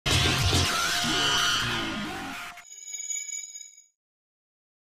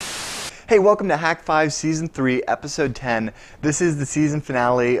Hey, welcome to Hak5 Season 3, Episode 10. This is the season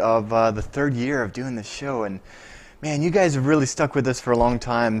finale of the third year of doing this show, and man, you guys have really stuck with us for a long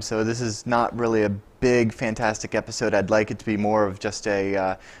time, so this is not really a big, fantastic episode. I'd like it to be more of just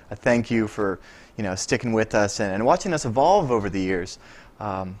a thank you for, sticking with us and watching us evolve over the years.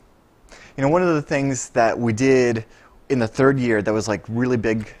 One of the things that we did in the third year that was like really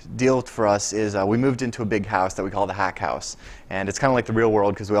big deal for us is we moved into a big house that we call the Hakhouse, and it's kind of like the real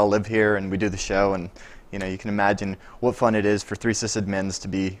world because we all live here and we do the show, and you can imagine what fun it is for three sysadmins to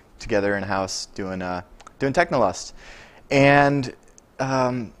be together in a house doing technolust. And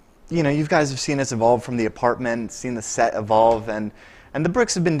you guys have seen us evolve from the apartment, seen the set evolve, and the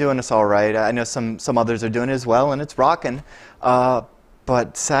bricks have been doing us all right. I know some others are doing it as well, and it's rocking.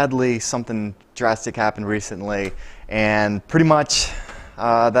 But sadly, something drastic happened recently, and pretty much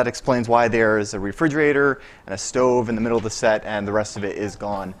that explains why there is a refrigerator and a stove in the middle of the set, and the rest of it is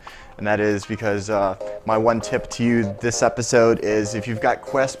gone. And that is because my one tip to you this episode is if you've got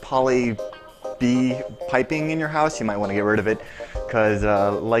Quest Poly B piping in your house, you might want to get rid of it, because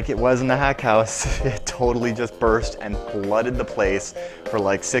like it was in the Hakhouse, it totally just burst and flooded the place for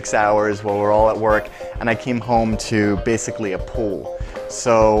like 6 hours while we're all at work, and I came home to basically a pool.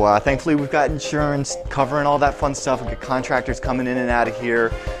 So thankfully we've got insurance covering all that fun stuff. We've got contractors coming in and out of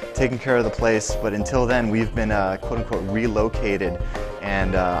here, taking care of the place, but until then we've been quote-unquote relocated,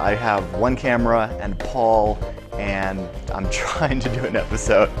 and I have one camera and Paul, and I'm trying to do an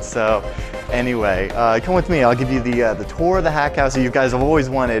episode. So anyway, come with me. I'll give you the tour of the Hakhouse that you guys have always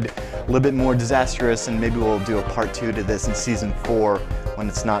wanted, a little bit more disastrous, and maybe we'll do a part 2 to this in season 4 when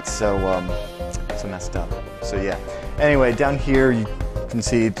it's not so messed up. So yeah. Anyway, down here you can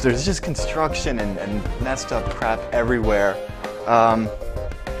see there's just construction and messed up crap everywhere.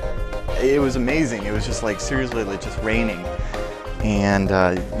 It was amazing. It was just like seriously like just raining, and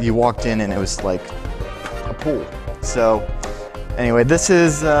you walked in and it was like a pool. So anyway, this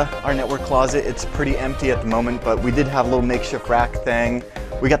is our network closet. It's pretty empty at the moment, but we did have a little makeshift rack thing.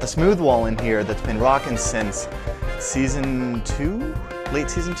 We got the smooth wall in here that's been rocking since season 2, late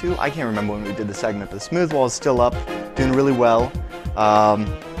season 2. I can't remember when we did the segment, but the smooth wall is still up, doing really well.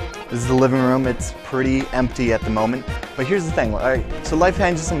 This is the living room. It's pretty empty at the moment, but here's the thing. All right, so life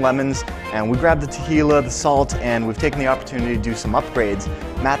hands you some lemons, and we grabbed the tequila, the salt, and we've taken the opportunity to do some upgrades.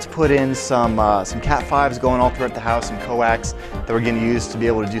 Matt's put in some Cat 5s going all throughout the house, some coax that we're going to use to be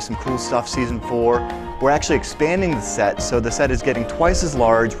able to do some cool stuff season 4. We're actually expanding the set, so the set is getting twice as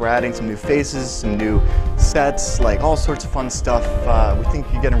large. We're adding some new faces, some new sets, like all sorts of fun stuff. We think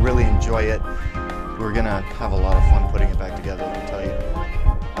you're going to really enjoy it. We're going to have a lot of fun putting it back together, let me tell you.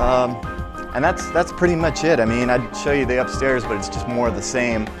 And that's pretty much it. I mean, I'd show you the upstairs, but it's just more of the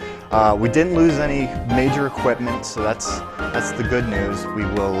same. We didn't lose any major equipment, so that's the good news. We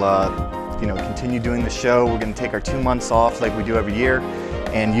will continue doing the show. We're going to take our 2 months off like we do every year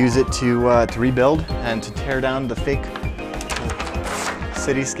and use it to rebuild and to tear down the fake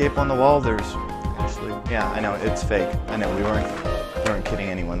cityscape on the wall. There's actually, yeah, I know, it's fake. I know, we weren't kidding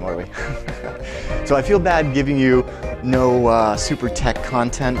anyone, were we? So I feel bad giving you no super tech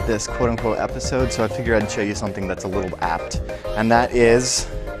content this quote-unquote episode, so I figured I'd show you something that's a little apt, and that is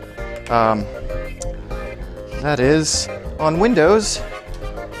on Windows.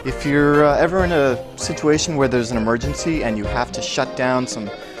 If you're ever in a situation where there's an emergency and you have to shut down some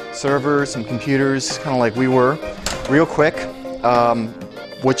servers, some computers, kind of like we were, real quick,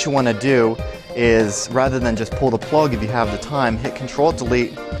 what you want to do is, rather than just pull the plug if you have the time, hit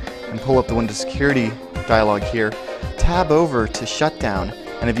Control-Delete and pull up the Windows Security dialog here, tab over to Shutdown,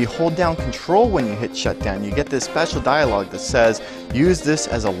 and if you hold down Control when you hit Shutdown, you get this special dialog that says, use this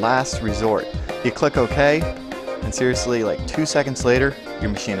as a last resort. You click OK, and seriously, like 2 seconds later, your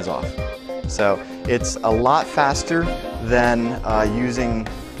machine is off. So it's a lot faster than using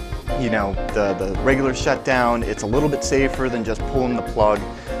the regular shutdown. It's a little bit safer than just pulling the plug,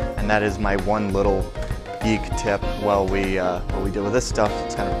 and that is my one little geek tip while we deal with this stuff.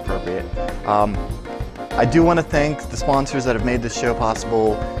 It's kind of appropriate. I do want to thank the sponsors that have made this show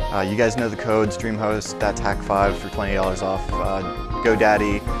possible. You guys know the codes: DreamHost, that's Hak5 for $20 off,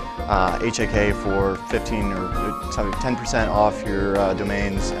 GoDaddy, HAK for 10% off your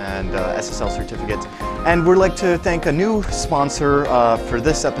domains, and SSL certificates. And we'd like to thank a new sponsor for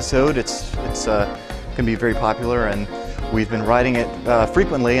this episode. It's going to be very popular, and we've been riding it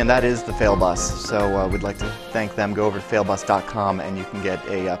frequently, and that is the Failbus. So we'd like to thank them. Go over to failbus.com and you can get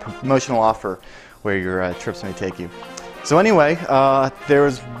a promotional offer where your trips may take you. So anyway, there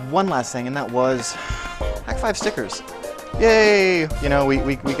was one last thing, and that was Hak5 stickers. Yay!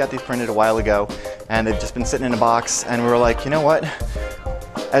 We got these printed a while ago, and they've just been sitting in a box, and we were like, you know what?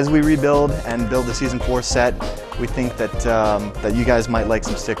 as we rebuild and build the Season 4 set, we think that, that you guys might like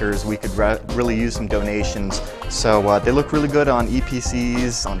some stickers. We could really use some donations. So they look really good on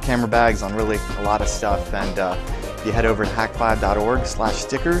EPCs, on camera bags, on really a lot of stuff. And if you head over to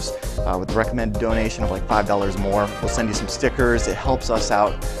hak5.org/stickers with the recommended donation of like $5 more, we'll send you some stickers. It helps us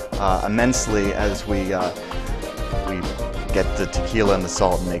out immensely as we get the tequila and the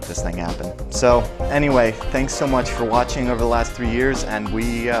salt and make this thing happen. So anyway, thanks so much for watching over the last 3 years, and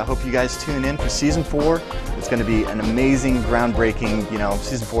we hope you guys tune in for Season 4. It's going to be an amazing, groundbreaking, you know,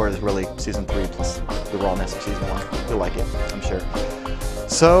 Season 4 is really Season 3 plus the rawness of Season 1. You'll like it, I'm sure.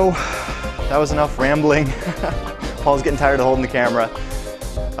 So that was enough rambling. Paul's getting tired of holding the camera.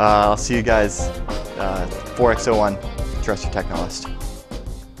 I'll see you guys 4x01. Trust your technolust.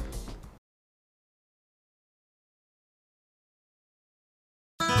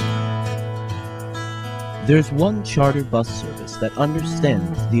 There's one charter bus service that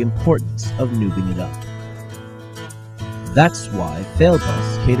understands the importance of noobing it up. That's why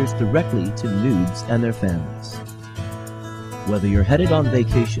FailBus caters directly to noobs and their families. Whether you're headed on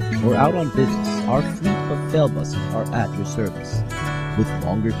vacation or out on business, our fleet of FailBuses are at your service. With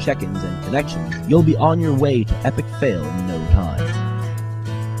longer check-ins and connections, you'll be on your way to epic fail in no time.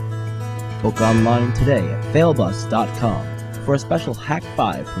 Book online today at failbus.com for a special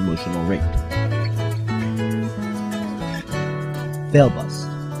Hak5 promotional rate. FailBus,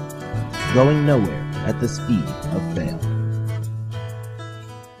 going nowhere at the speed of fail.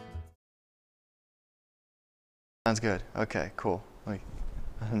 Sounds good. Okay, cool. Like,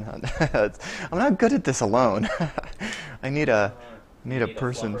 I'm not good at this alone. I need a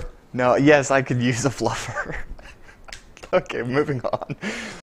person. No, yes, I could use a fluffer. Okay, moving on.